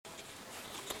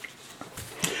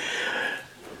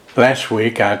Last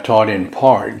week I taught in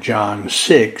part John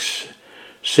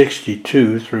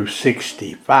 6:62 through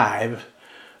 65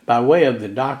 by way of the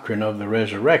doctrine of the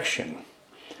resurrection.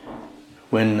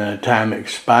 When time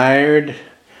expired,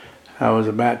 I was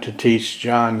about to teach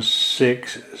John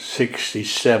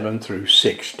 6:67 through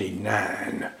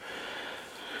 69.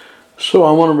 So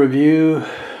I want to review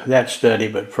that study,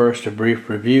 but first a brief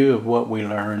review of what we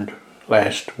learned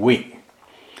last week.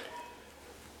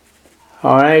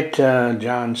 All right,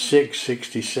 John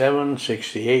 6:67,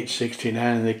 68,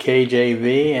 69 in the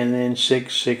KJV, and then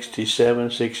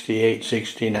 6:67, 68,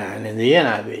 69 in the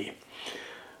NIV.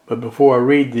 But before I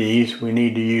read these, we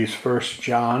need to use 1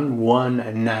 John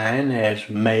 1:9 as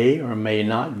may or may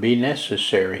not be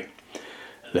necessary.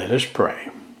 Let us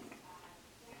pray.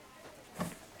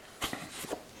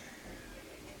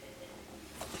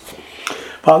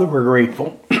 Father, we're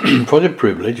grateful for the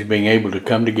privilege of being able to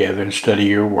come together and study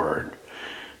your word.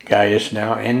 Guide us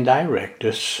now and direct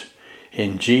us.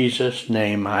 In Jesus'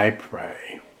 name I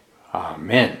pray.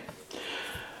 Amen.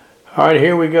 All right,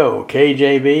 here we go.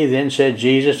 KJV, then said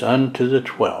Jesus unto the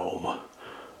 12,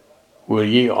 Will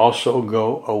ye also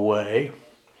go away?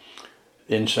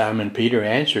 Then Simon Peter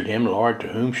answered him, Lord, to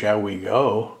whom shall we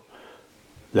go?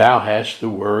 Thou hast the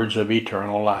words of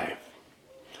eternal life.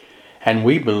 And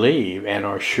we believe and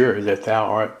are sure that thou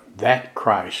art that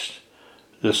Christ,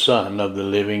 the Son of the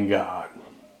living God.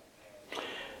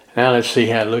 Now let's see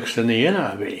how it looks in the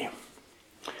NIV.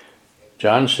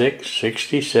 John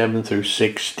 6:67 through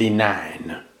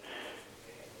 69.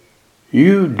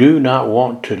 You do not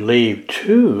want to leave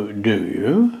too, do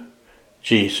you?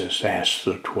 Jesus asked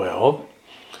the 12.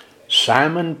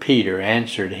 Simon Peter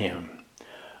answered him,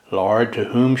 Lord, to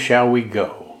whom shall we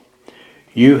go?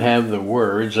 You have the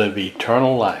words of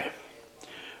eternal life.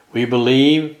 We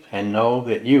believe and know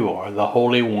that you are the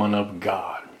Holy One of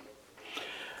God.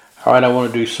 All right, I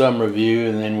want to do some review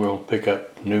and then we'll pick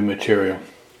up new material.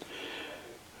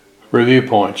 Review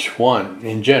points. 1.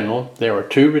 In general, there are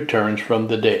two returns from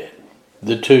the dead.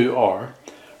 The two are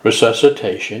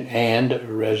resuscitation and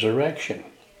resurrection.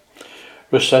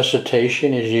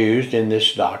 Resuscitation is used in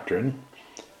this doctrine,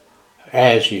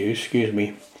 is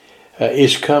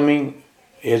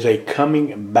a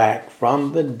coming back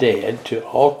from the dead to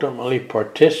ultimately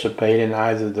participate in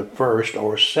either the first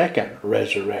or second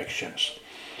resurrections.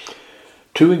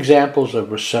 Two examples of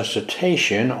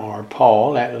resuscitation are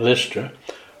Paul at Lystra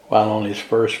while on his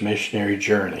first missionary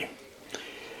journey.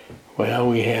 Well,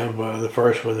 we have the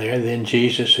first one there. Then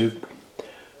Jesus, who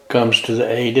comes to the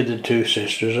aid of the two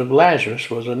sisters of Lazarus,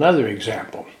 was another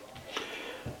example.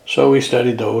 So we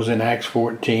studied those in Acts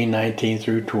 14:19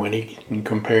 through 20 and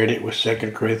compared it with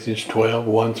 2 Corinthians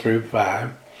 12:1 through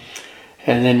 5.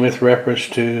 And then with reference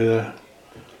to the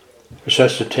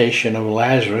resuscitation of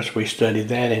Lazarus, we studied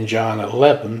that in John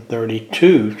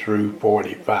 11:32 through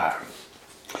 45.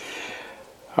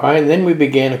 All right, then we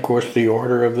began, of course, the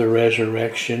order of the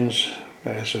resurrections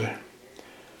as a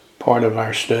part of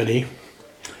our study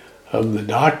of the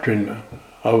doctrine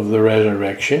of the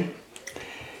resurrection.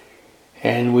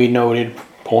 And we noted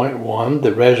point 1,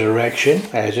 the resurrection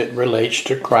as it relates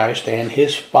to Christ and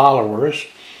his followers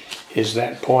is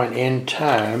that point in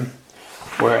time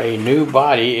where a new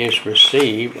body is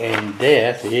received and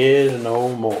death is no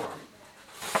more.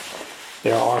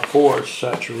 There are 4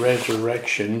 such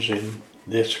resurrections in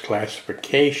this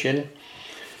classification,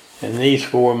 and these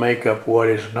 4 make up what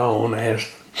is known as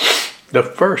the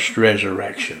first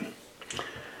resurrection.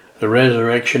 The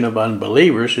resurrection of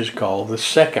unbelievers is called the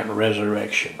second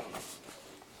resurrection.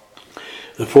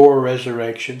 The 4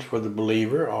 resurrections for the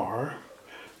believer are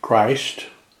Christ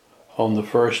on the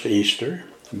first Easter,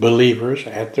 believers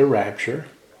at the rapture,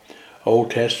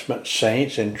 Old Testament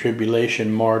saints and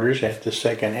tribulation martyrs at the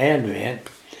second advent,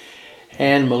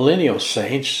 and millennial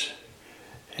saints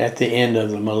at the end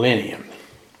of the millennium.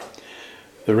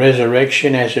 The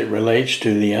resurrection as it relates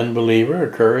to the unbeliever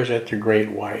occurs at the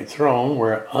great white throne,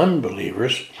 where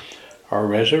unbelievers are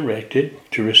resurrected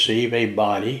to receive a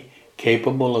body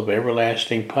capable of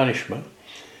everlasting punishment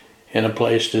in a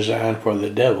place designed for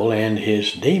the devil and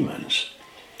his demons.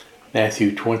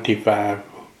 Matthew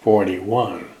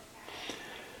 25:41.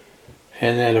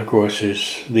 And that, of course,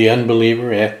 is the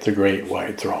unbeliever at the great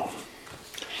white throne.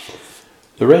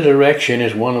 The resurrection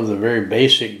is one of the very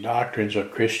basic doctrines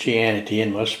of Christianity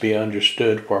and must be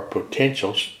understood for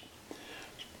potential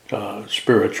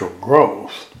spiritual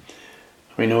growth.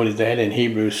 We noted that in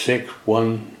Hebrews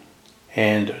 6:1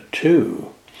 and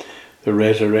 2. The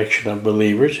resurrection of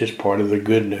believers is part of the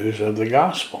good news of the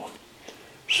gospel.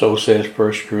 So says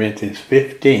 1 Corinthians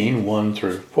 15:1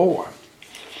 through 4.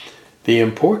 The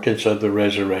importance of the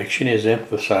resurrection is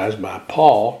emphasized by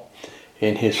Paul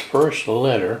in his first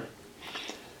letter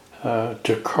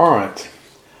to Corinth,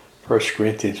 1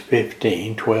 Corinthians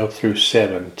 15, 12 through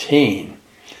 17.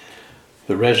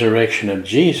 The resurrection of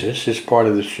Jesus is part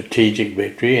of the strategic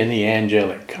victory in the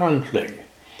angelic conflict.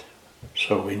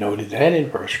 So we noted that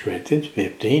in 1 Corinthians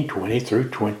 15, 20 through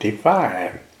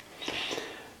 25.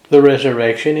 The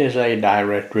resurrection is a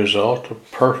direct result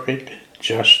of perfect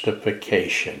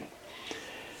justification.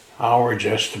 Our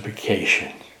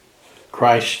justification.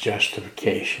 Christ's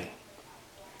justification.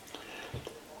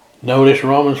 Notice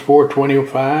Romans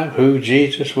 4:25, who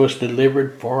Jesus was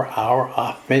delivered for our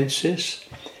offenses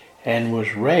and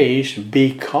was raised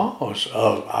because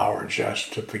of our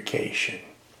justification.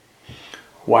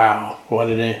 Wow, what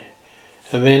an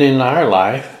event in our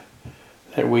life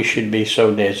that we should be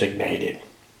so designated.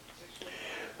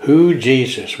 Who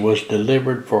Jesus was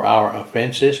delivered for our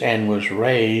offenses and was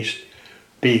raised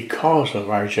because of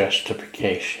our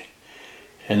justification.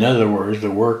 In other words,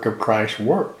 the work of Christ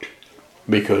worked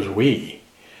because we,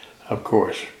 of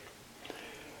course,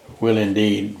 will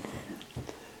indeed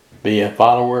be a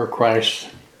follower of Christ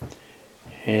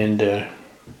and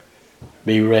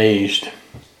be raised,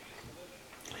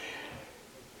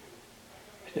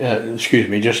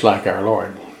 just like our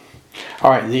Lord.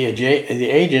 All right, the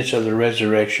agents of the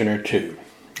resurrection are two,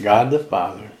 God the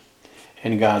Father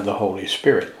and God the Holy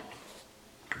Spirit.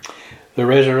 The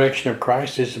resurrection of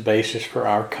Christ is the basis for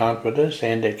our confidence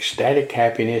and ecstatic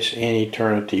happiness in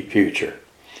eternity future.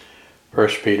 1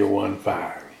 Peter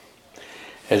 1:5.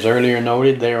 As earlier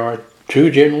noted, there are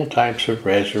two general types of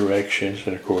resurrections,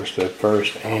 and of course the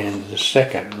first and the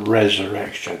second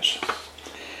resurrections.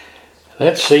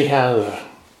 Let's see how the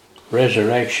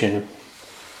resurrection,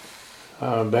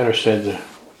 the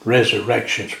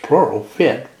resurrections plural,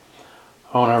 fit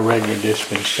on our regular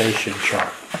dispensation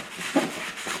chart.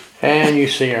 And you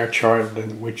see our chart,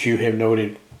 which you have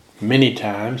noted many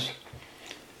times.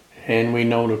 And we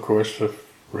note, of course, the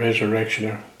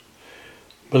resurrection of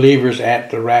believers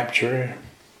at the rapture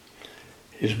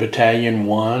is Battalion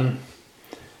 1.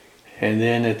 And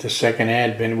then at the second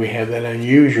advent, we have that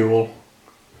unusual,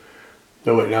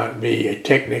 though it not be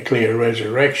technically a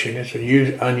resurrection, it's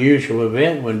an unusual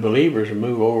event when believers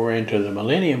move over into the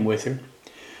millennium with him.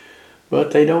 But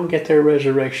they don't get their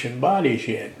resurrection bodies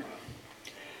yet.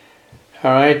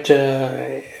 All right,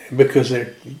 because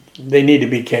they need to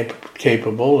be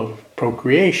capable of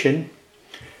procreation,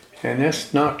 and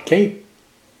that's not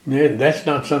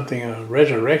something a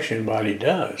resurrection body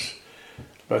does.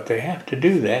 But they have to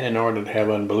do that in order to have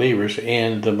unbelievers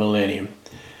in the millennium.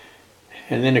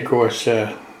 And then, of course,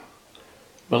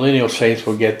 millennial saints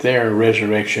will get their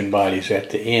resurrection bodies at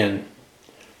the end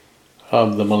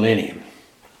of the millennium.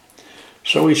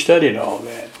 So we studied all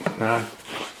that. Now,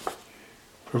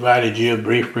 provided you a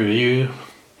brief review.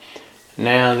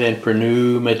 Now then for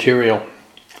new material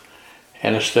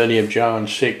and a study of John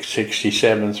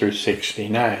 6:67 through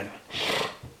 69.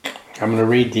 I'm going to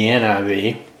read the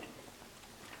NIV.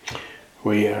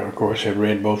 We, of course, have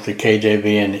read both the KJV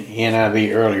and the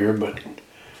NIV earlier, but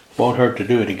won't hurt to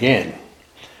do it again.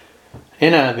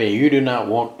 NIV, you do not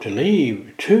want to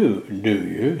leave too, do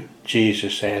you?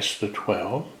 Jesus asked the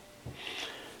 12.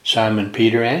 Simon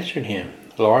Peter answered him,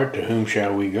 Lord, to whom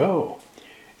shall we go?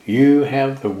 You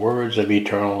have the words of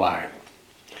eternal life.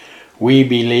 We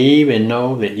believe and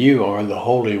know that you are the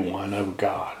Holy One of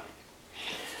God.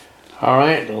 All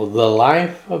right, the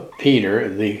life of Peter,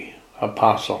 the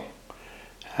apostle.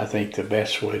 I think the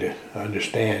best way to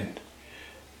understand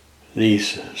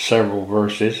these several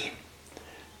verses,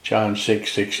 John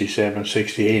 6, 67,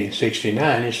 68, and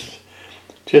 69, is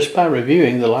just by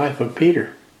reviewing the life of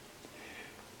Peter.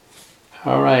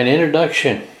 All right,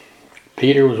 introduction.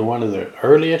 Peter was one of the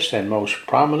earliest and most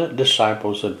prominent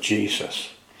disciples of Jesus.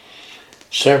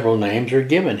 Several names are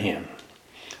given him.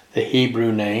 The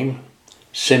Hebrew name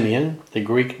Simeon, the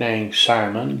Greek name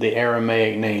Simon, the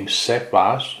Aramaic name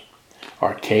Cephas,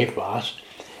 or Cephas,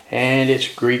 and its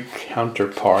Greek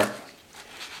counterpart,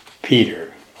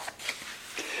 Peter.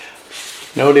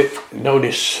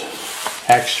 Notice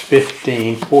Acts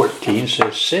 15:14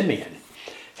 says, Simeon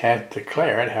hath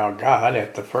declared how God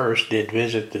at the first did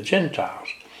visit the Gentiles,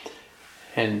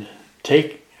 and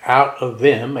take out of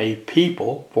them a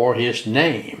people for his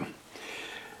name.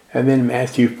 And then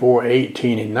Matthew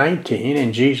 4:18 and 19,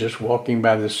 and Jesus walking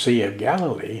by the Sea of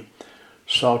Galilee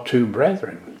saw two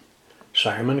brethren,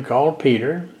 Simon called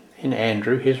Peter, and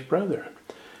Andrew his brother,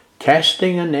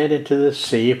 casting a net into the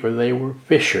sea, for they were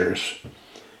fishers.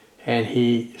 And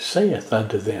he saith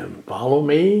unto them, Follow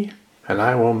me, and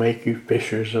I will make you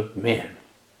fishers of men.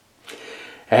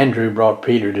 Andrew brought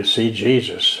Peter to see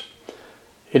Jesus.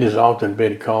 It has often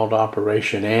been called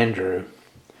Operation Andrew,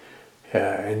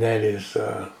 and that is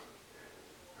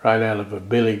right out of a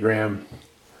Billy Graham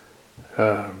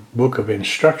book of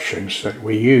instructions that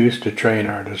we use to train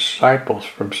our disciples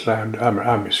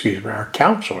our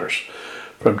counselors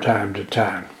from time to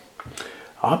time.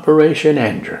 Operation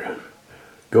Andrew.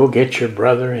 Go get your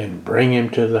brother and bring him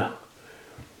to the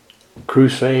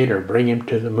crusade or bring him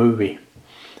to the movie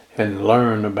and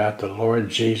learn about the Lord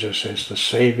Jesus as the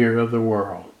Savior of the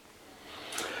world.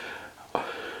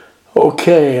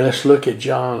 Okay, let's look at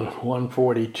John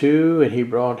 1:42. And he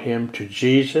brought him to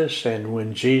Jesus, and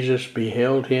when Jesus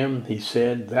beheld him, he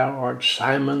said, Thou art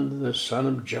Simon the son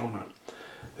of Jonah.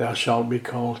 Thou shalt be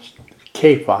called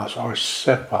Cephas or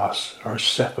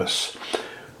Cephas,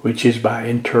 which is by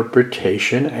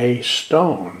interpretation a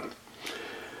stone.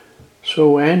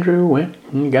 So Andrew went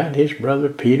and got his brother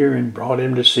Peter and brought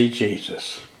him to see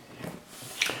Jesus.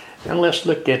 Now let's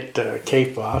look at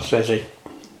Cephas as a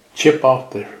chip off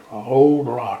the old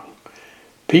rock.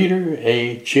 Peter,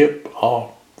 a chip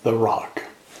off the rock.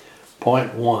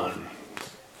 Point 1.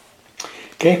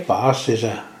 Cephas is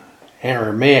an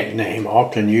Aramaic name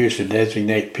often used to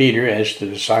designate Peter as the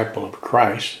disciple of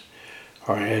Christ,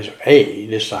 or as a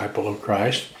disciple of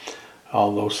Christ,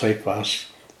 although Cephas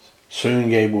soon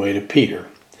gave way to Peter.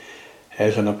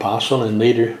 As an apostle and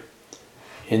leader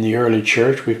in the early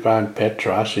church, we find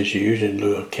Petros is used in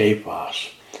lieu of Cephas.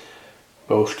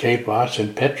 Both Cephas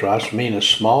and Petros mean a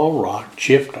small rock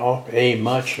chipped off a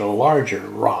much larger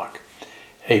rock,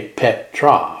 a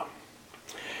Petra.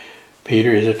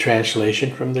 Peter is a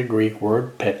translation from the Greek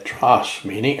word Petros,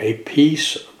 meaning a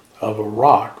piece of a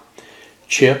rock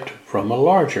chipped from a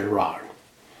larger rock,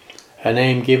 a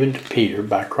name given to Peter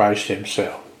by Christ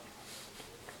himself.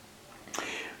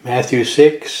 Matthew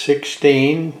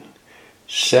 6:16,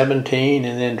 17,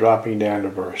 and then dropping down to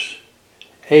verse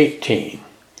 18.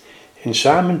 And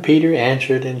Simon Peter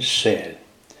answered and said,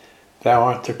 Thou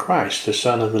art the Christ, the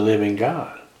Son of the living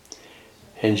God.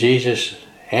 And Jesus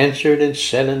answered and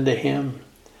said unto him,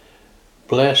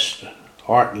 Blessed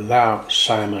art thou,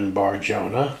 Simon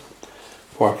Bar-Jonah,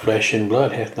 for flesh and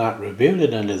blood hath not revealed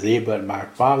it unto thee, but my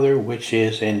Father which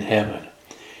is in heaven.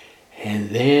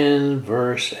 And then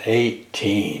verse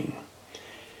 18.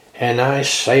 And I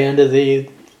say unto thee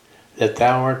that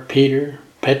thou art Peter,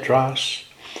 Petros,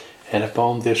 and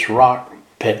upon this rock,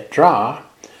 Petra,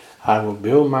 I will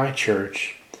build my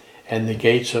church, and the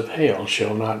gates of hell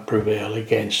shall not prevail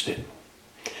against it.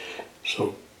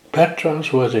 So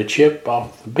Petros was a chip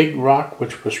off the big rock,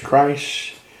 which was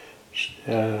Christ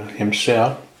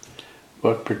himself,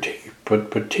 but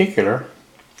particular,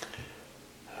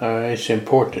 it's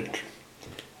important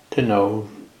to know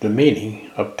the meaning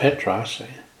of Petros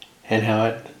and how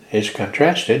it is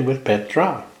contrasted with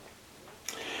Petra.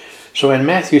 So in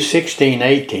Matthew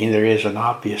 16:18, there is an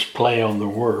obvious play on the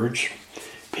words.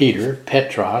 Peter,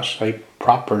 Petros, a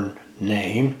proper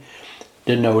name,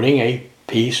 denoting a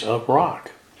piece of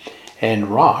rock. And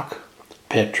rock,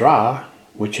 Petra,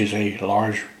 which is a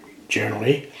large,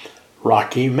 generally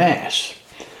rocky mass.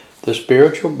 The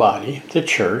spiritual body, the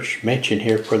church, mentioned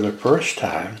here for the first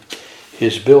time,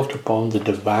 is built upon the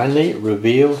divinely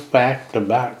revealed fact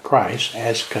about Christ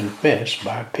as confessed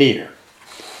by Peter.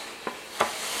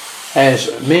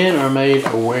 As men are made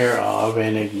aware of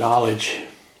and acknowledge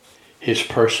his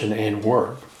person and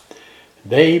work,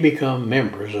 they become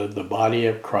members of the body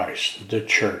of Christ, the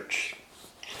church.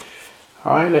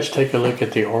 All right, let's take a look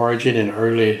at the origin and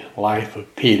early life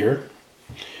of Peter.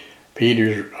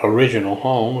 Peter's original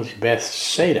home was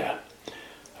Bethsaida,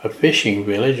 a fishing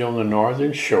village on the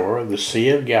northern shore of the Sea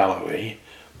of Galilee,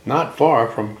 not far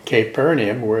from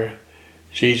Capernaum, where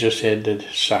Jesus had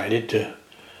decided to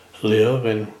live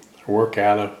and work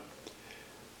out of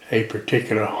a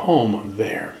particular home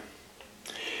there.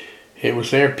 It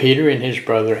was there Peter and his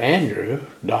brother Andrew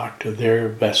docked their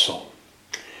vessel.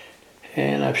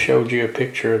 And I've showed you a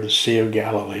picture of the Sea of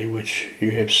Galilee, which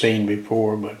you have seen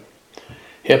before, but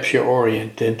helps you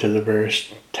orient into the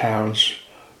various towns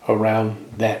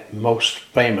around that most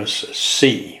famous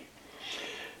sea.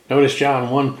 Notice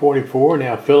John 1:44,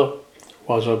 now Philip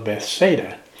was of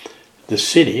Bethsaida, the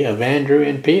city of Andrew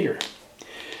and Peter.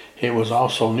 It was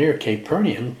also near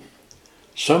Capernaum,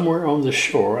 somewhere on the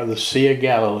shore of the Sea of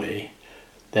Galilee,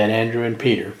 that Andrew and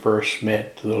Peter first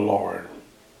met the Lord.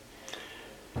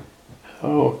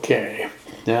 Okay,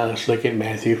 now let's look at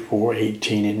Matthew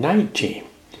 4:18 and 19.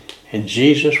 And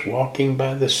Jesus, walking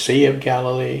by the Sea of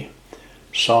Galilee,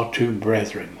 saw two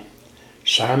brethren,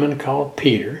 Simon called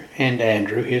Peter, and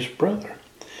Andrew his brother,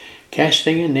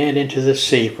 casting a net into the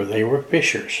sea, for they were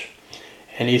fishers.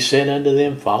 And he said unto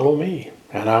them, Follow me,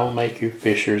 and I will make you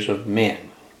fishers of men.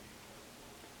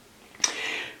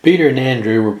 Peter and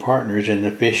Andrew were partners in the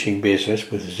fishing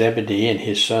business with Zebedee and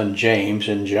his son James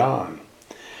and John.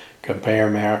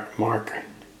 Compare Mark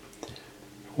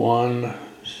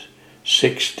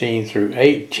 1:16 through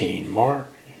 18. Mark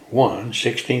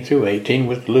 1:16 through 18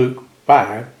 with Luke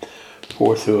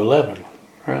 5:4 through 11.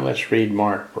 All right, let's read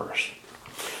Mark first.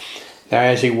 Now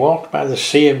as he walked by the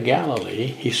Sea of Galilee,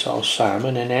 he saw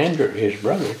Simon and Andrew, his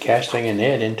brother, casting a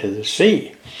net into the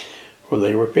sea, for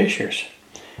they were fishers.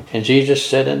 And Jesus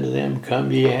said unto them,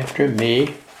 Come ye after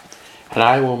me, and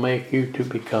I will make you to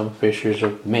become fishers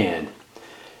of men.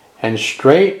 And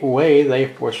straightway they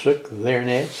forsook their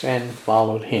nets and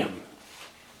followed him.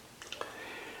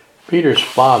 Peter's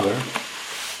father,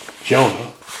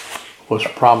 Jonah, was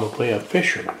probably a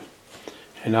fisherman,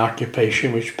 an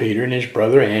occupation which Peter and his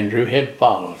brother Andrew had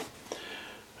followed.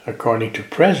 According to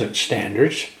present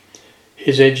standards,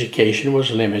 his education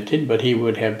was limited, but he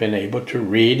would have been able to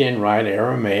read and write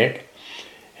Aramaic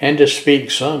and to speak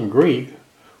some Greek,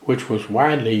 which was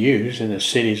widely used in the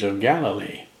cities of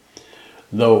Galilee,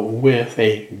 though with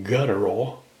a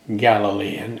guttural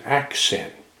Galilean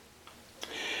accent.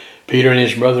 Peter and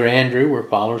his brother Andrew were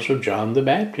followers of John the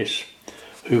Baptist,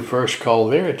 who first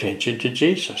called their attention to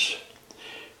Jesus.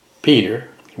 Peter,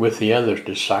 with the other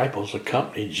disciples,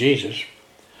 accompanied Jesus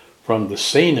from the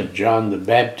scene of John the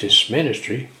Baptist's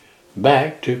ministry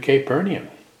back to Capernaum.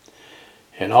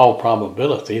 In all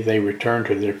probability, they returned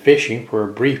to their fishing for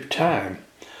a brief time,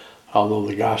 although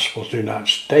the Gospels do not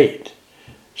state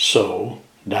so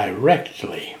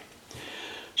directly.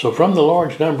 So from the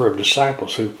large number of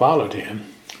disciples who followed him,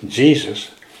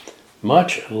 Jesus,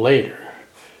 much later,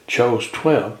 chose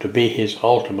 12 to be his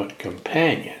ultimate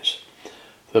companions.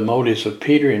 The motives of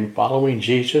Peter in following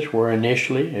Jesus were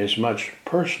initially as much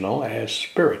personal as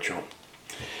spiritual.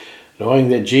 Knowing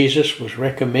that Jesus was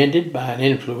recommended by an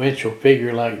influential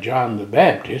figure like John the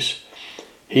Baptist,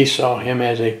 he saw him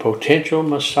as a potential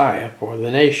Messiah for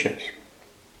the nations.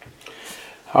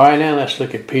 All right, now let's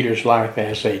look at Peter's life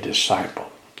as a disciple.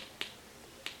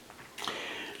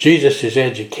 Jesus'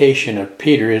 education of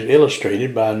Peter is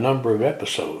illustrated by a number of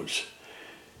episodes.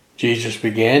 Jesus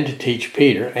began to teach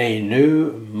Peter a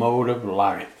new mode of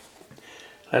life.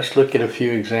 Let's look at a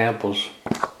few examples.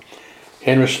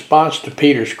 In response to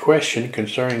Peter's question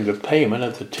concerning the payment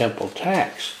of the temple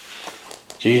tax,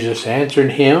 Jesus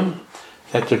answered him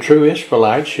that the true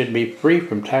Israelites should be free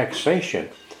from taxation,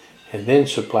 and then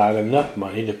supplied enough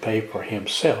money to pay for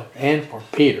himself and for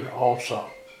Peter also.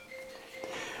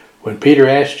 When Peter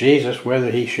asked Jesus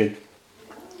whether he should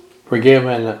forgive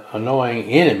an annoying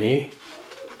enemy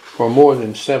for more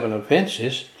than 7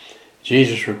 offenses,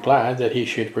 Jesus replied that he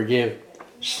should forgive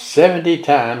 70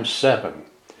 times 7.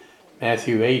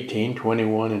 Matthew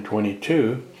 18:21 and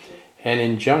 22, an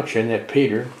injunction that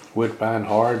Peter would find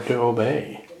hard to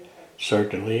obey,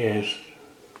 certainly as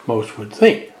most would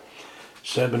think.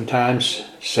 7 times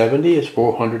 70 is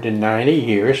 490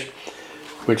 years,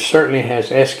 which certainly has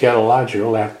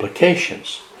eschatological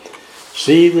applications.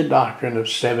 See the doctrine of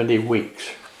 70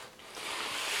 weeks.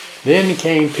 Then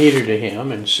came Peter to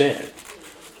him and said,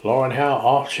 Lord, how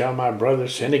oft shall my brother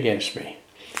sin against me?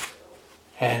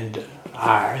 And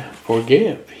I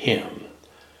forgive him.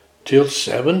 Till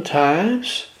 7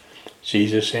 times?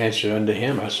 Jesus answered unto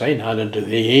him, I say not unto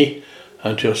thee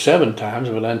until 7 times,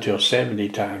 but until 70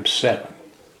 times 7.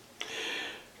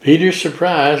 Peter's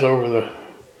surprise over the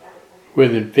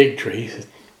withered fig tree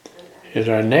is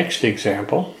our next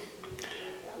example.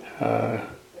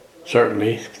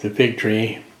 Certainly the fig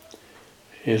tree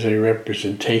is a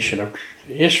representation of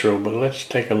Israel, but let's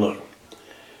take a look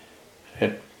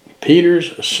at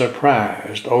Peter's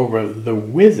surprise over the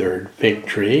withered fig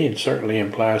tree. It certainly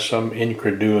implies some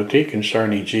incredulity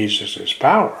concerning Jesus'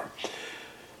 power.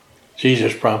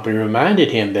 Jesus promptly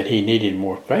reminded him that he needed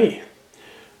more faith.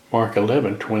 Mark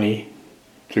 11:20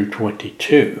 through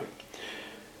 22.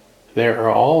 There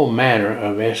are all manner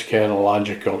of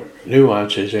eschatological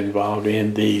nuances involved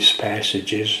in these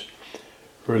passages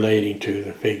relating to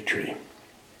the fig tree.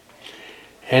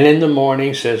 And in the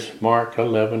morning, says Mark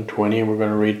 11:20, and we're going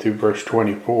to read through verse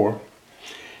 24.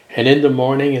 And in the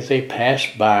morning as they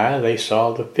passed by, they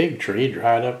saw the fig tree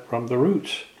dried up from the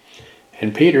roots.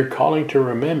 And Peter, calling to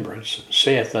remembrance,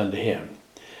 saith unto him,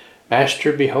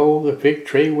 Master, behold, the fig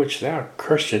tree which thou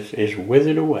cursest is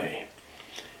withered away.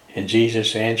 And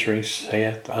Jesus answering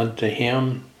saith unto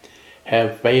him,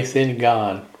 Have faith in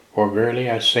God, for verily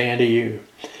I say unto you,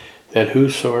 that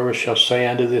whosoever shall say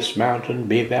unto this mountain,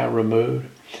 Be thou removed,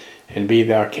 and be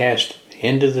thou cast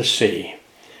into the sea,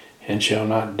 and shall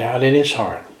not doubt in his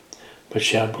heart, but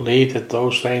shall believe that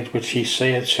those things which he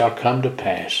saith shall come to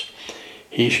pass,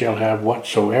 he shall have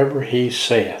whatsoever he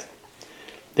saith.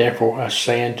 Therefore I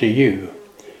say unto you,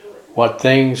 what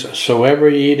things soever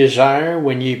ye desire,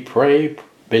 when ye pray,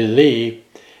 believe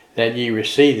that ye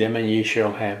receive them, and ye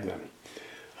shall have them.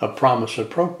 A promise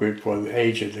appropriate for the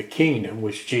age of the kingdom,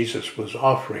 which Jesus was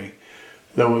offering,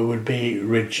 though it would be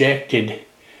rejected.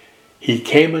 He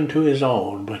came unto his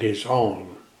own, but his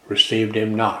own received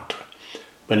him not.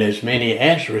 But as many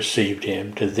as received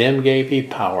him, to them gave he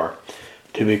power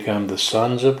to become the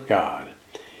sons of God,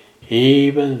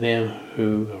 even them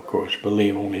who, of course,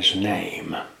 believe on his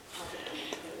name.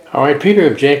 All right, Peter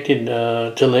objected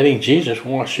to letting Jesus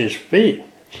wash his feet.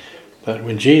 But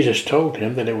when Jesus told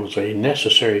him that it was a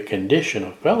necessary condition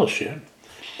of fellowship,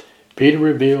 Peter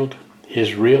revealed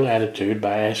his real attitude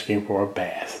by asking for a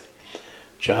bath.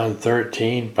 John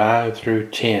 13, 5 through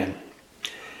 10.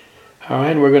 All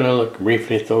right, we're going to look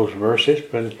briefly at those verses,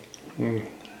 but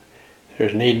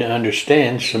there's need to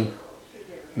understand some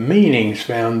meanings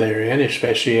found therein,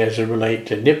 especially as it relates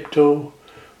to nipto,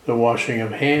 the washing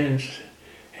of hands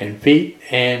and feet,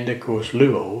 and of course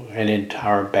luo, an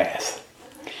entire bath.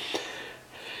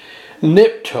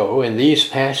 Nipto in these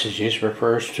passages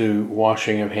refers to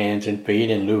washing of hands and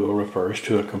feet, and luo refers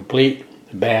to a complete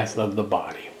bath of the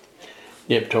body.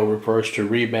 Nipto refers to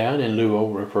rebound, and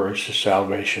luo refers to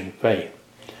salvation faith.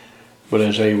 But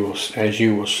as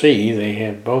you will see, they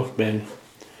have both been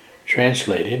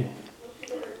translated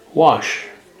wash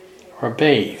or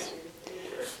bathe.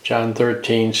 John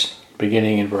 13,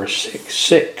 beginning in verse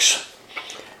 6.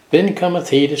 Then cometh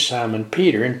he to Simon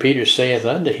Peter, and Peter saith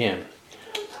unto him,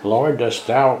 Lord, dost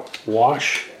thou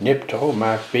wash nipto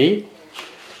my feet?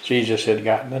 Jesus had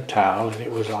gotten a towel, and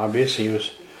it was obvious he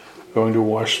was going to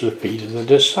wash the feet of the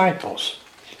disciples.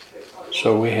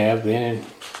 So we have then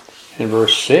in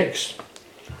verse 6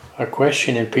 a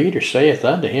question, and Peter saith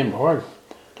unto him, Lord,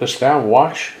 dost thou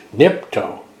wash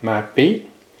nipto my feet?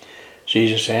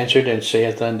 Jesus answered and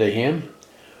saith unto him,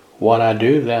 What I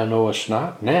do thou knowest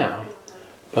not now,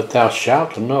 but thou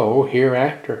shalt know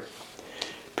hereafter.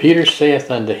 Peter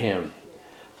saith unto him,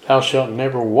 Thou shalt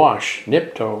never wash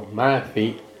nipto my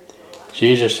feet.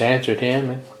 Jesus answered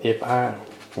him, If I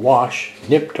wash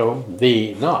nipto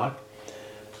thee not,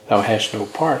 thou hast no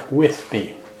part with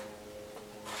me.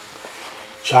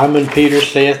 Simon Peter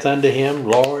saith unto him,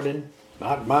 Lord, and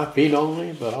not my feet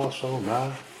only, but also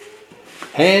my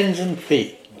hands and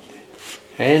feet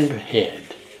and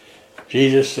head.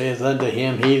 Jesus saith unto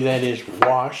him, He that is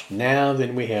washed, now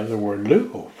then we have the word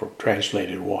luo for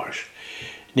translated wash,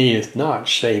 needeth not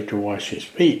save to wash his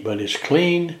feet, but is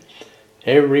clean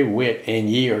every whit, and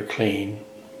ye are clean,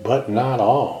 but not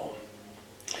all.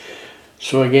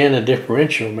 So again, a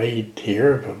differential made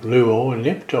here of luo and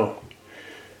nipto.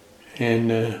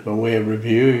 And by way of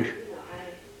review,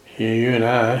 you and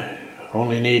I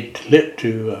only need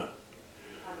to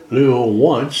luo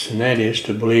once, and that is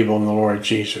to believe on the Lord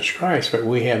Jesus Christ. But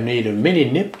we have need of many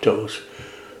niptos,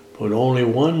 but only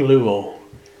one luo,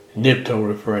 nipto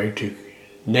referring to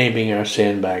naming our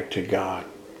sin back to God.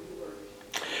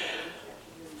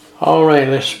 All right,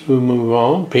 let's move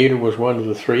on. Peter was one of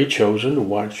the three chosen to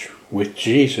watch with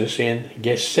Jesus in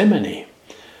Gethsemane,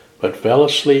 but fell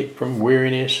asleep from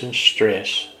weariness and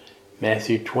stress.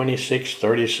 Matthew 26,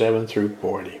 37 through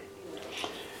 40.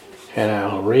 And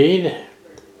I'll read,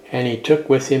 And he took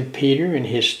with him Peter and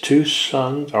his two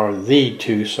sons, or the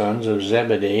two sons of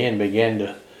Zebedee, and began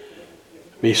to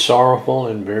be sorrowful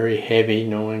and very heavy,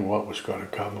 knowing what was going to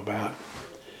come about.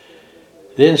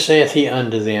 Then saith he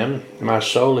unto them, My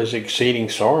soul is exceeding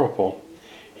sorrowful,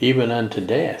 even unto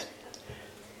death.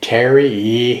 Tarry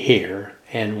ye here,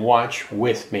 and watch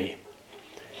with me.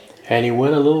 And he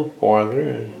went a little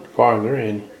farther,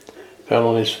 and fell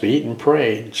on his feet, and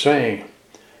prayed, saying,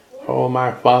 O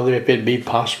my Father, if it be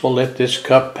possible, let this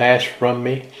cup pass from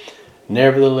me.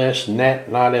 Nevertheless,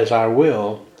 not as I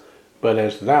will, but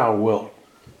as thou wilt.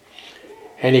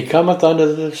 And he cometh unto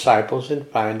the disciples, and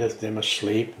findeth them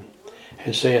asleep,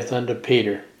 and saith unto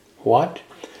Peter, What?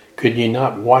 Could ye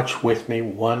not watch with me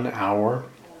 1 hour?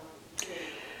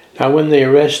 Now when the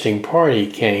arresting party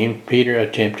came, Peter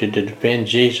attempted to defend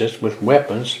Jesus with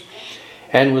weapons,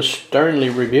 and was sternly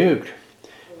rebuked.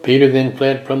 Peter then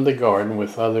fled from the garden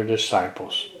with other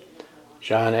disciples.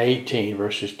 John 18,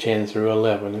 verses 10 through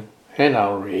 11, and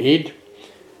I'll read.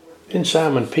 Then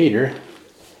Simon Peter,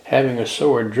 having a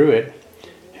sword, drew it,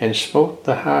 and smote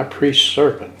the high priest's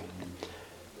servant.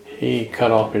 He cut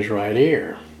off his right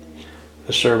ear.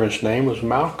 The servant's name was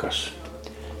Malchus.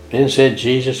 Then said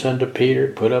Jesus unto Peter,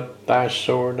 Put up thy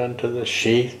sword unto the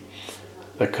sheath.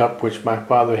 The cup which my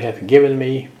Father hath given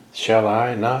me, shall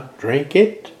I not drink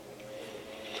it?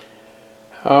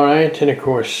 All right, and of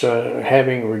course,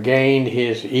 having regained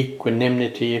his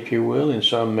equanimity, if you will, in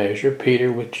some measure,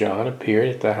 Peter with John appeared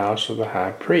at the house of the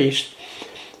high priest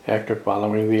after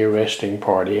following the arresting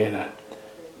party at a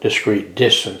discreet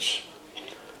distance.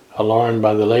 Alarmed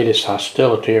by the latest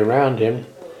hostility around him,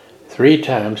 3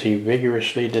 times he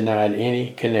vigorously denied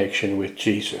any connection with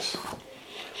Jesus.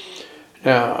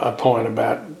 Now, a point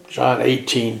about John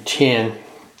 18:10.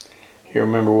 You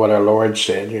remember what our Lord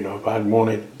said, if I'd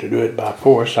wanted to do it by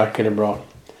force, I could have brought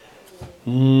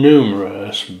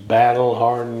numerous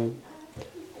battle-hardened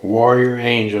warrior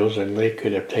angels, and they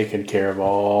could have taken care of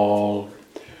all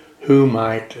who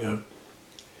might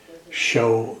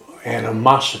show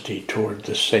animosity toward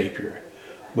the Savior.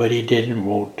 But he didn't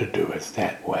want to do it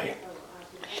that way.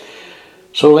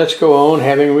 So let's go on.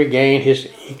 Having regained his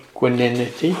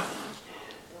equanimity,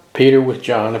 Peter with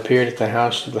John appeared at the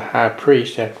house of the high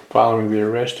priest after following the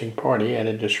arresting party at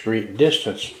a discreet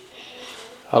distance.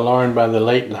 Alarmed by the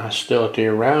latent hostility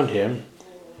around him,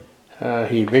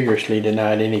 he vigorously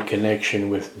denied any connection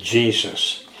with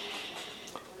Jesus.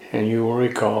 And you will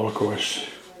recall, of course,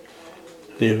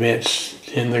 the events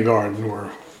in the garden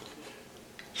were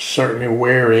certainly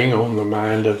wearing on the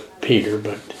mind of Peter,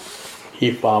 but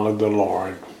he followed the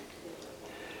Lord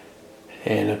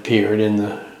and appeared in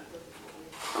the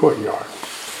courtyard.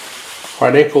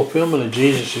 Right, a fulfillment of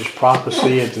Jesus'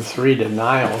 prophecy of the 3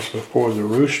 denials before the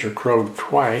rooster crowed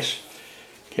twice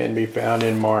can be found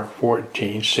in Mark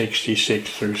 14:66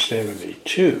 through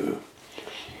 72.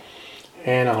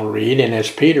 And I'll read, "And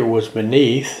as Peter was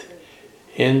beneath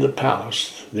in the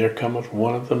palace, there cometh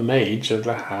one of the maids of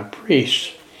the high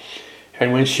priest.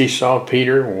 And when she saw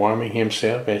Peter warming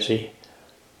himself as she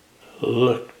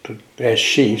looked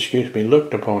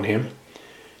upon him,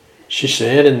 she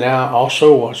said, And thou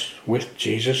also wast with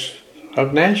Jesus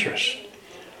of Nazareth.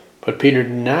 But Peter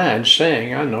denied,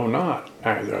 saying, I know not,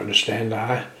 neither understand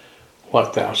I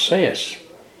what thou sayest.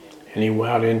 And he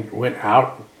went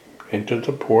out into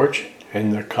the porch,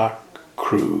 and the cock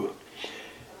crew.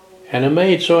 And a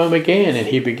maid saw him again, and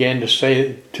he began to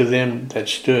say to them that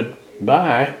stood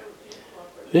by,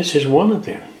 This is one of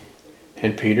them.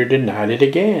 And Peter denied it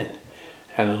again.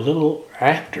 And a little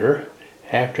after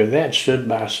that stood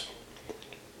by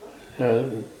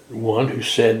one who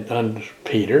said unto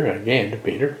Peter, again to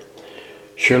Peter,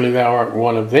 Surely thou art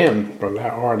one of them, for thou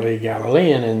art a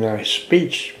Galilean, and thy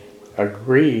speech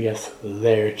agreeth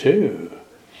thereto.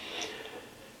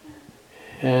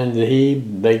 And he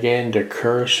began to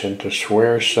curse and to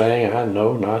swear, saying, I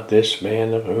know not this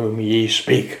man of whom ye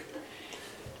speak.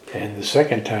 And the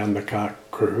second time the cock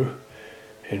crew,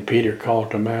 and Peter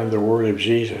called to mind the word of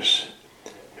Jesus,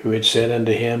 who had said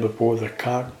unto him before the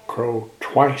cock crow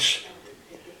twice,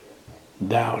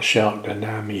 Thou shalt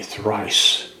deny me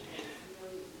thrice.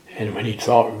 And when he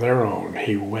thought thereon,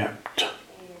 he wept.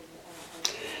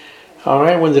 All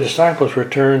right, when the disciples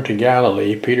returned to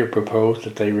Galilee, Peter proposed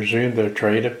that they resume their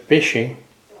trade of fishing.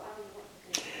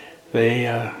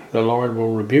 The Lord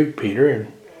will rebuke Peter,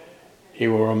 and he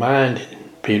will remind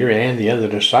Peter and the other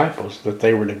disciples that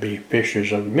they were to be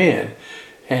fishers of men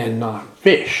and not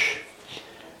fish.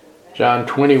 John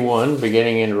 21,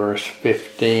 beginning in verse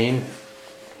 15.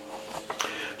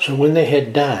 So when they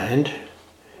had dined,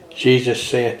 Jesus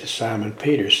saith to Simon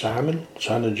Peter, Simon,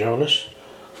 son of Jonas,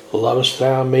 lovest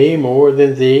thou me more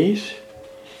than these?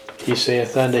 He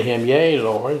saith unto him, Yea,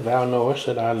 Lord, thou knowest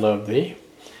that I love thee.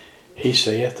 He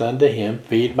saith unto him,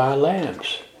 Feed my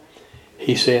lambs.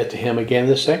 He saith to him again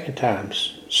the second time,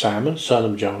 Simon, son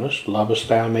of Jonas, lovest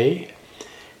thou me?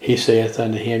 He saith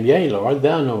unto him, Yea, Lord,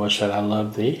 thou knowest that I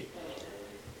love thee.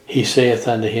 He saith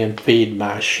unto him, Feed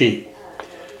my sheep.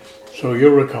 So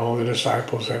you'll recall the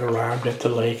disciples had arrived at the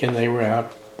lake, and they were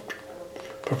out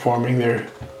performing their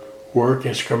work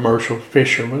as commercial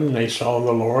fishermen. They saw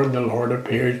the Lord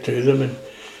appeared to them, and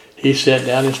he sat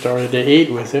down and started to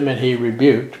eat with them, and he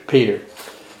rebuked Peter.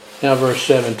 Now verse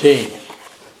 17.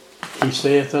 He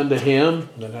saith unto him,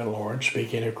 the Lord,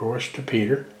 speaking of course to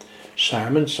Peter,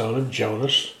 Simon, son of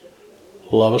Jonas,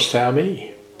 lovest thou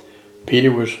me?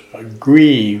 Peter was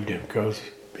grieved because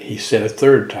he said a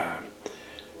third time,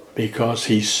 because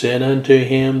he said unto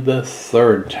him the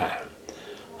third time,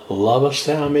 Lovest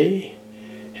thou me?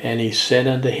 And he said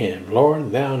unto him,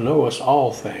 Lord, thou knowest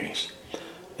all things.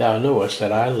 Thou knowest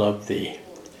that I love thee.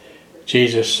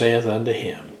 Jesus saith unto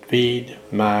him, Feed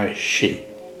my sheep.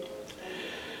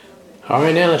 All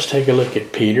right, now let's take a look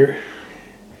at Peter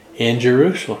in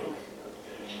Jerusalem.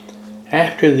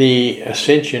 After the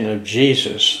ascension of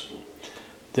Jesus,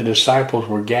 the disciples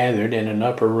were gathered in an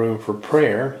upper room for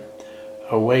prayer,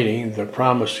 awaiting the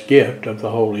promised gift of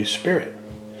the Holy Spirit.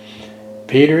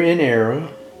 Peter, in error,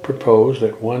 proposed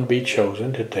that one be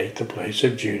chosen to take the place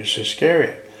of Judas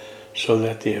Iscariot, so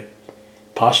that the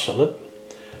apostolate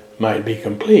might be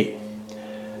complete.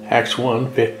 Acts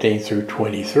 1:15 through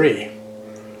 23.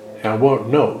 Now,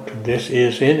 note, this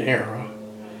is in error,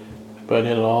 but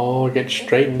it'll all get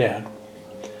straightened out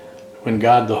when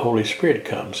God the Holy Spirit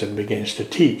comes and begins to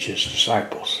teach his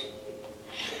disciples.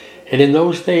 And in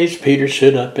those days Peter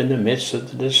stood up in the midst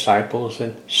of the disciples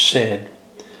and said,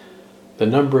 the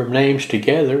number of names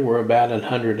together were about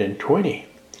 120.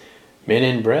 Men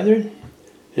and brethren,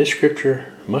 this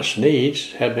scripture must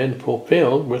needs have been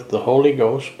fulfilled with the Holy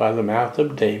Ghost by the mouth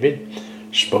of David,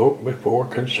 spoke before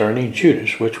concerning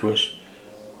Judas, which was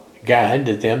guide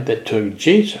to them that took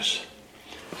Jesus.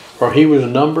 For he was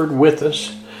numbered with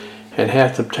us, and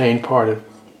hath obtained part of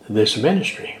this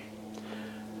ministry.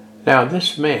 Now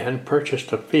this man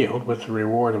purchased a field with the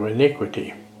reward of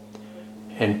iniquity,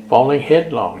 and falling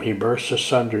headlong he burst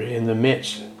asunder in the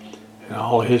midst, and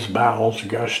all his bowels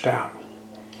gushed out.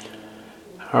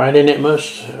 All right, and it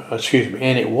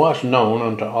was known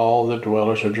unto all the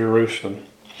dwellers of Jerusalem,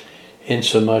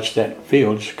 insomuch that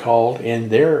field is called in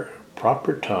their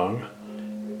proper tongue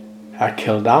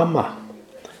Akeldama,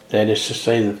 that is to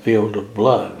say, the field of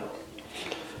blood.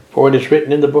 For it is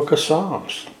written in the book of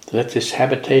Psalms, let this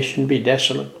habitation be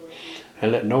desolate,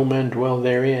 and let no man dwell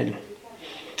therein,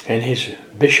 and his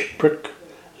bishopric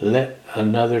let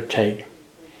another take.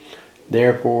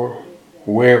 Therefore,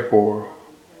 wherefore,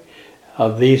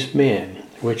 of these men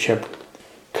which have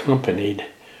companied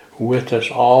with us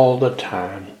all the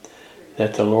time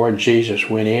that the Lord Jesus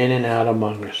went in and out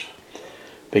among us,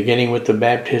 beginning with the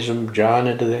baptism of John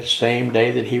unto that same day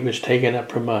that he was taken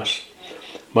up from us,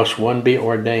 must one be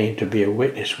ordained to be a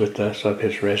witness with us of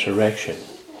his resurrection.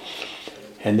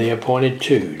 And they appointed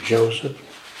two, Joseph,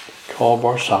 called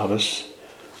Barsabbas,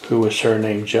 who was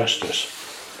surnamed Justus,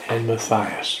 and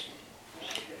Matthias.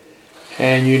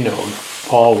 And you know,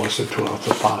 Paul was the 12th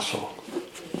apostle,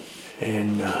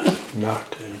 and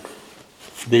not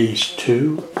these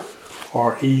two,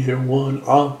 or either one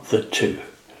of the two.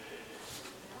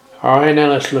 All right, now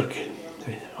let's look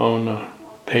on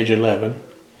page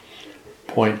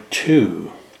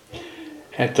 11.2.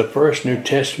 At the first New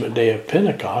Testament day of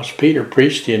Pentecost, Peter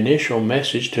preached the initial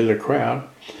message to the crowd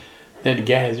that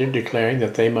gathered, declaring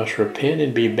that they must repent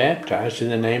and be baptized in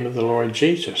the name of the Lord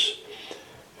Jesus.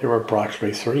 There were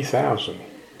approximately 3,000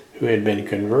 who had been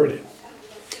converted.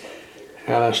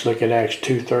 Now let's look at Acts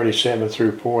 2:37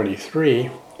 through 43,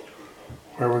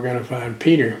 where we're going to find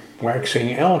Peter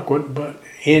waxing eloquent but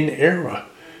in error,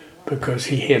 because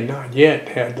he had not yet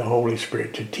had the Holy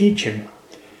Spirit to teach him,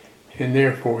 and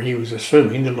therefore he was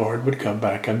assuming the Lord would come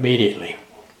back immediately.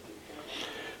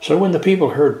 So when the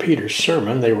people heard Peter's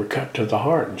sermon, they were cut to the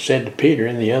heart and said to Peter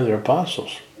and the other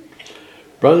apostles,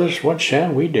 Brothers, what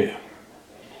shall we do?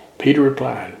 Peter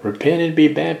replied, Repent and be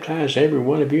baptized, every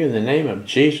one of you, in the name of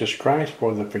Jesus Christ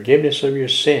for the forgiveness of your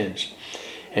sins,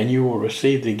 and you will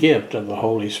receive the gift of the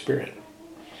Holy Spirit.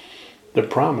 The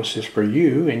promise is for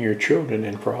you and your children,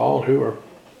 and for all who are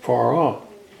far off,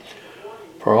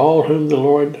 for all whom the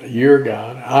Lord your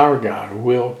God, our God,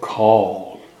 will call.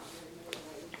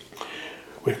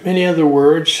 With many other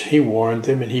words, he warned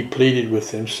them, and he pleaded with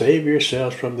them, Save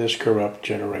yourselves from this corrupt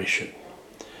generation.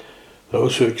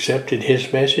 Those who accepted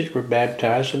his message were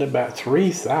baptized, and about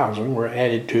 3,000 were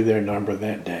added to their number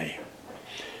that day.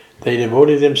 They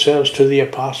devoted themselves to the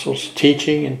apostles'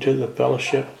 teaching and to the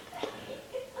fellowship,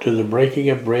 to the breaking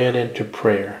of bread and to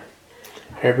prayer.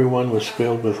 Everyone was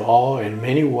filled with awe, and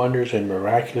many wonders and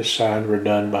miraculous signs were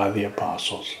done by the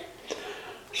apostles.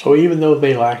 So even though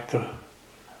they lacked the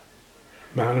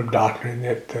amount of doctrine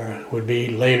that would be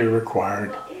later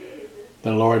required,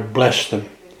 the Lord blessed them,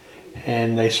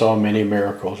 and they saw many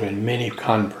miracles and many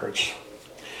converts.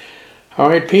 All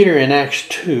right, Peter in Acts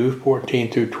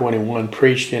 2:14 through 21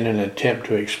 preached in an attempt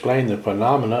to explain the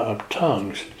phenomena of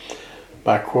tongues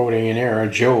by quoting in error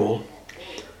Joel,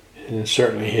 and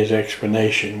certainly his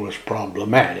explanation was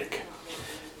problematic.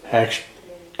 Acts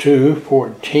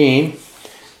 2:14,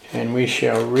 and we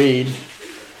shall read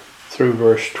through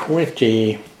verse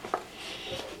 20.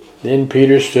 Then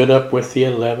Peter stood up with the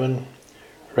 11,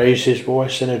 raised his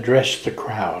voice and addressed the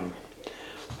crowd.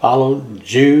 Fellow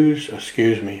Jews,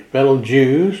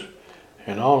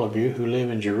 and all of you who live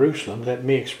in Jerusalem, let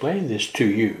me explain this to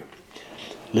you.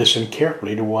 Listen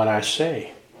carefully to what I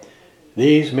say.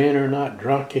 These men are not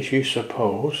drunk as you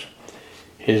suppose.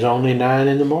 It is only 9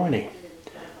 a.m.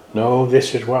 No,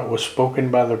 this is what was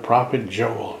spoken by the prophet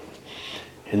Joel.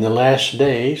 In the last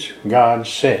days, God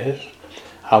says,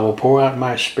 I will pour out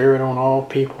my Spirit on all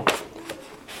people.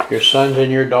 Your sons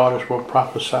and your daughters will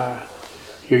prophesy.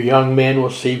 Your young men will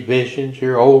see visions.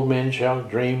 Your old men shall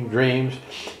dream dreams.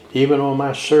 Even on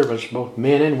my servants, both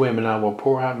men and women, I will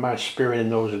pour out my Spirit in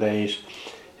those days,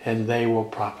 and they will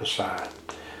prophesy.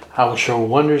 I will show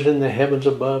wonders in the heavens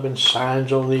above and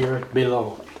signs on the earth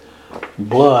below.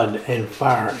 Blood and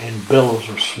fire and billows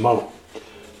of smoke.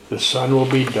 The sun will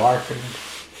be darkened.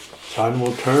 The sun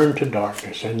will turn to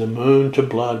darkness and the moon to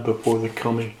blood before the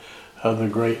coming of the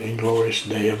great and glorious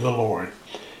day of the Lord.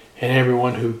 And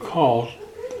everyone who calls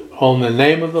on the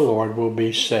name of the Lord will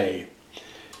be saved.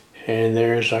 And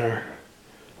there's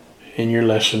in your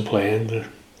lesson plan,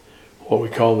 what we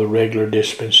call the regular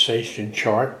dispensation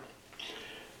chart,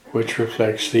 which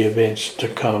reflects the events to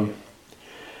come.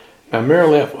 Now,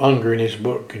 Merrill F. Unger, in his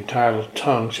book entitled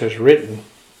Tongues, has written,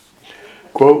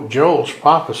 quote, Joel's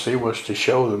prophecy was to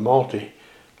show the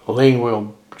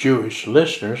multilingual Jewish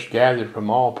listeners gathered from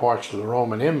all parts of the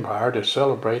Roman Empire to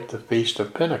celebrate the Feast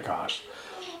of Pentecost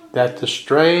that the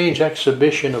strange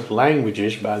exhibition of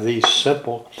languages by these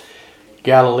simple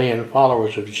Galilean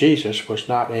followers of Jesus was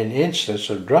not an instance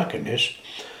of drunkenness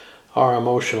or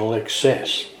emotional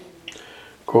excess.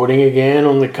 Quoting again,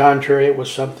 on the contrary, it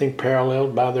was something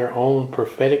paralleled by their own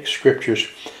prophetic scriptures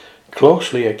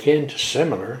closely akin to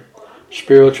similar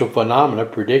spiritual phenomena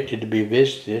predicted to be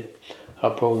visited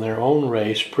upon their own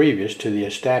race previous to the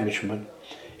establishment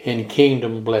in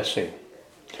kingdom blessing.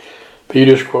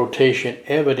 Peter's quotation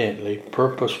evidently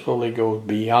purposefully goes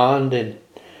beyond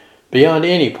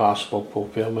any possible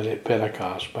fulfillment at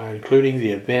Pentecost by including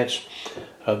the events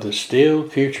of the still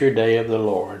future day of the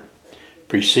Lord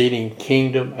preceding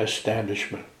kingdom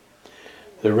establishment.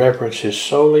 The reference is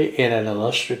solely in an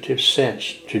illustrative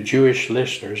sense to Jewish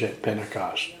listeners at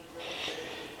Pentecost.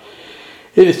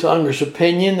 It is Unger's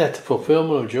opinion that the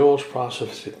fulfillment of Joel's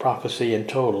prophecy in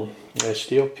total is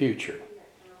still future,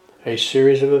 a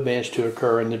series of events to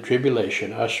occur in the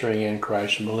tribulation, ushering in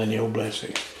Christ's millennial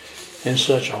blessing. And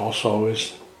such also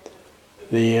is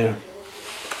the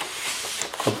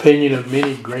opinion of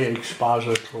many great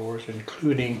expositors,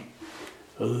 including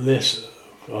this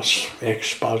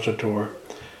expositor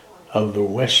of the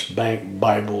West Bank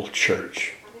Bible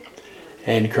Church,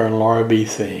 and Colonel R.B.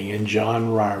 Thing, and John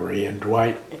Ryrie, and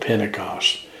Dwight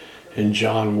Pentecost, and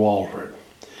John Walvoord.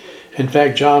 In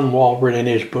fact, John Walvoord, in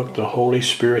his book, The Holy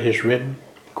Spirit, has written,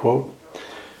 quote,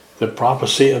 the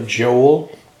prophecy of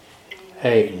Joel,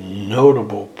 a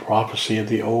notable prophecy of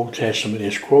the Old Testament,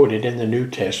 is quoted in the New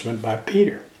Testament by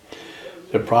Peter.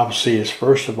 The prophecy is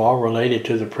first of all related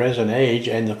to the present age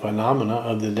and the phenomena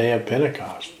of the day of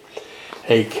Pentecost.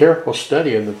 A careful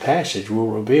study of the passage will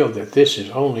reveal that this is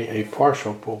only a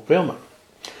partial fulfillment.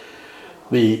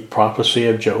 The prophecy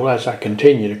of Joel, as I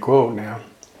continue to quote now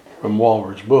from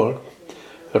Walvoord's book,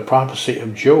 the prophecy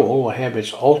of Joel will have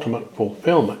its ultimate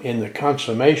fulfillment in the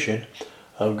consummation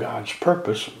of God's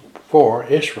purpose for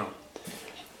Israel.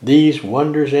 These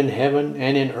wonders in heaven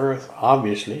and in earth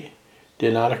obviously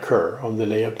did not occur on the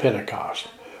day of Pentecost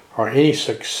or any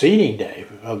succeeding day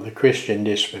of the Christian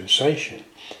dispensation,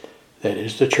 that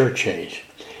is the church age.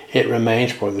 It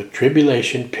remains for the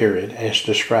tribulation period as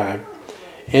described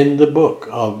in the book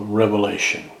of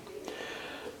Revelation.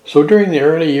 So during the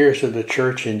early years of the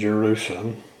church in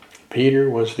Jerusalem, Peter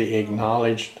was the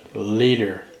acknowledged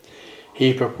leader.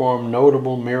 He performed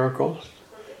notable miracles.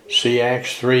 See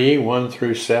Acts 3, 1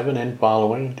 through 7 and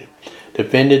following.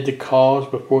 Defended the cause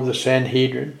before the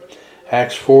Sanhedrin.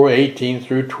 Acts 4, 18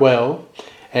 through 12.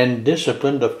 And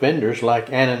disciplined offenders like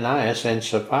Ananias and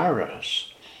Sapphira.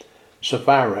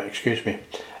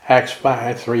 Acts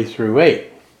 5, 3 through 8.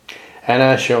 And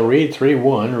I shall read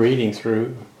 3:1, reading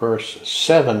through verse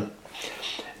 7.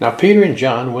 Now Peter and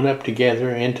John went up together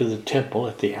into the temple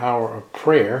at the hour of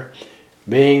prayer,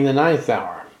 being the 9th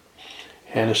hour.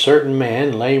 And a certain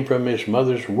man, lame from his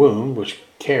mother's womb, was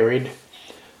carried,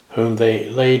 whom they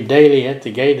laid daily at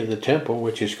the gate of the temple,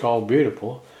 which is called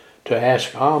Beautiful, to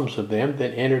ask alms of them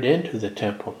that entered into the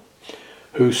temple,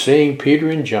 who, seeing Peter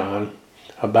and John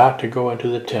about to go into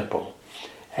the temple,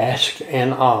 asked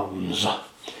an alms.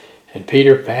 And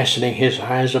Peter, fastening his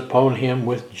eyes upon him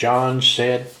with John,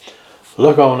 said,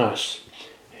 Look on us.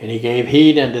 And he gave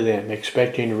heed unto them,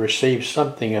 expecting to receive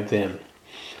something of them.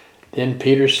 Then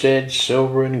Peter said,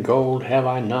 Silver and gold have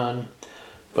I none,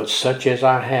 but such as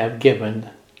I have given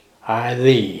I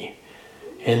thee.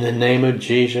 In the name of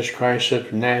Jesus Christ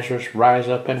of Nazareth, rise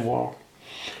up and walk.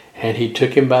 And he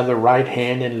took him by the right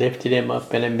hand and lifted him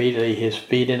up, and immediately his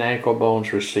feet and ankle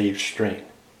bones received strength.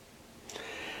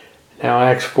 Now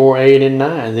Acts 4, 8 and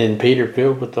 9. Then Peter,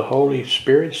 filled with the Holy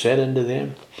Spirit, said unto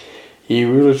them, Ye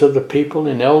rulers of the people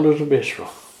and elders of Israel,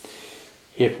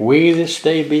 if we this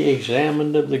day be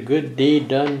examined of the good deed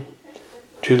done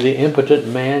to the impotent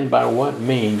man, by what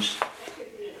means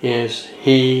is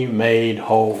he made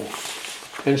whole?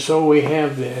 And so we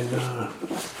have then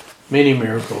many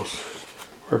miracles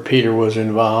where Peter was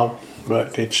involved,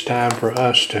 but it's time for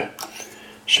us to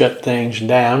shut things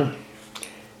down.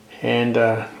 And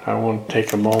I want to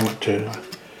take a moment to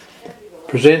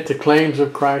present the claims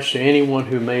of Christ to anyone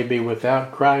who may be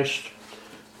without Christ,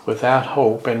 without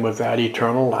hope, and without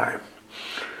eternal life.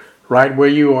 Right where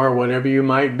you are, whatever you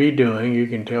might be doing, you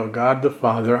can tell God the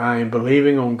Father, I am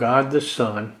believing on God the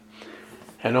Son,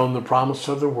 and on the promise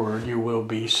of the Word, you will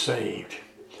be saved.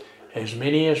 As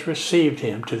many as received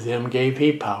him, to them gave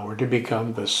he power to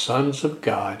become the sons of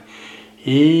God,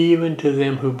 even to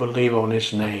them who believe on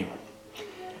his name.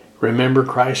 Remember,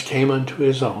 Christ came unto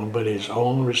his own, but his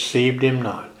own received him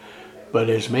not. But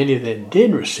as many that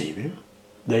did receive him,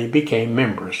 they became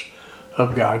members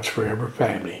of God's forever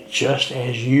family, just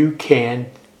as you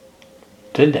can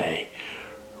today,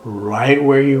 right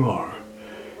where you are.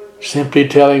 Simply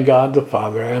telling God the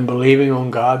Father and believing on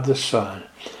God the Son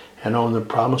and on the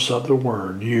promise of the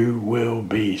Word, you will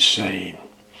be saved.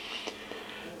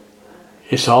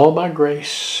 It's all by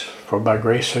grace. For by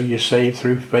grace are you saved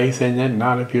through faith, and that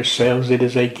not of yourselves. It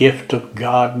is a gift of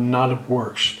God, not of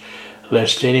works,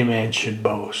 lest any man should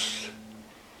boast.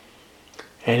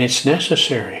 And it's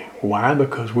necessary. Why?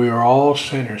 Because we are all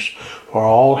sinners. For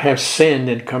all have sinned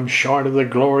and come short of the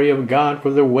glory of God.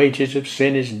 For the wages of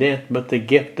sin is death, but the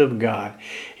gift of God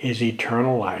is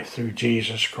eternal life through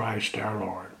Jesus Christ our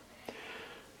Lord.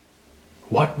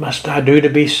 What must I do to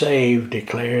be saved?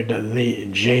 Declared the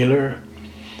jailer.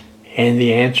 And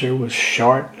the answer was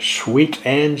short, sweet,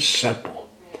 and simple.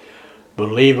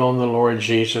 Believe on the Lord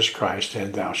Jesus Christ,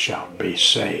 and thou shalt be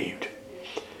saved.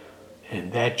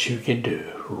 And that you can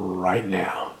do right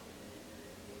now.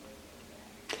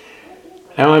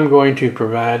 Now I'm going to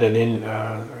provide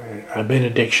a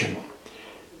benediction,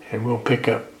 and we'll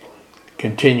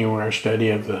continue our study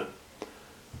of the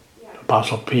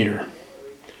Apostle Peter.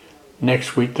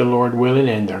 Next week, the Lord willing,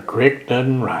 and the creek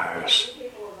doesn't rise.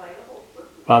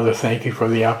 Father, thank you for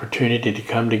the opportunity to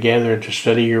come together and to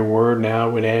study your word. Now I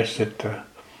would ask that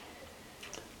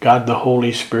God the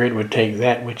Holy Spirit would take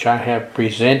that which I have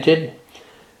presented,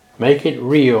 make it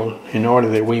real in order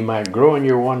that we might grow in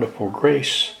your wonderful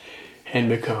grace and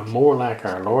become more like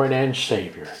our Lord and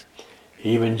Savior,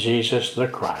 even Jesus the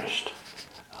Christ.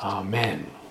 Amen.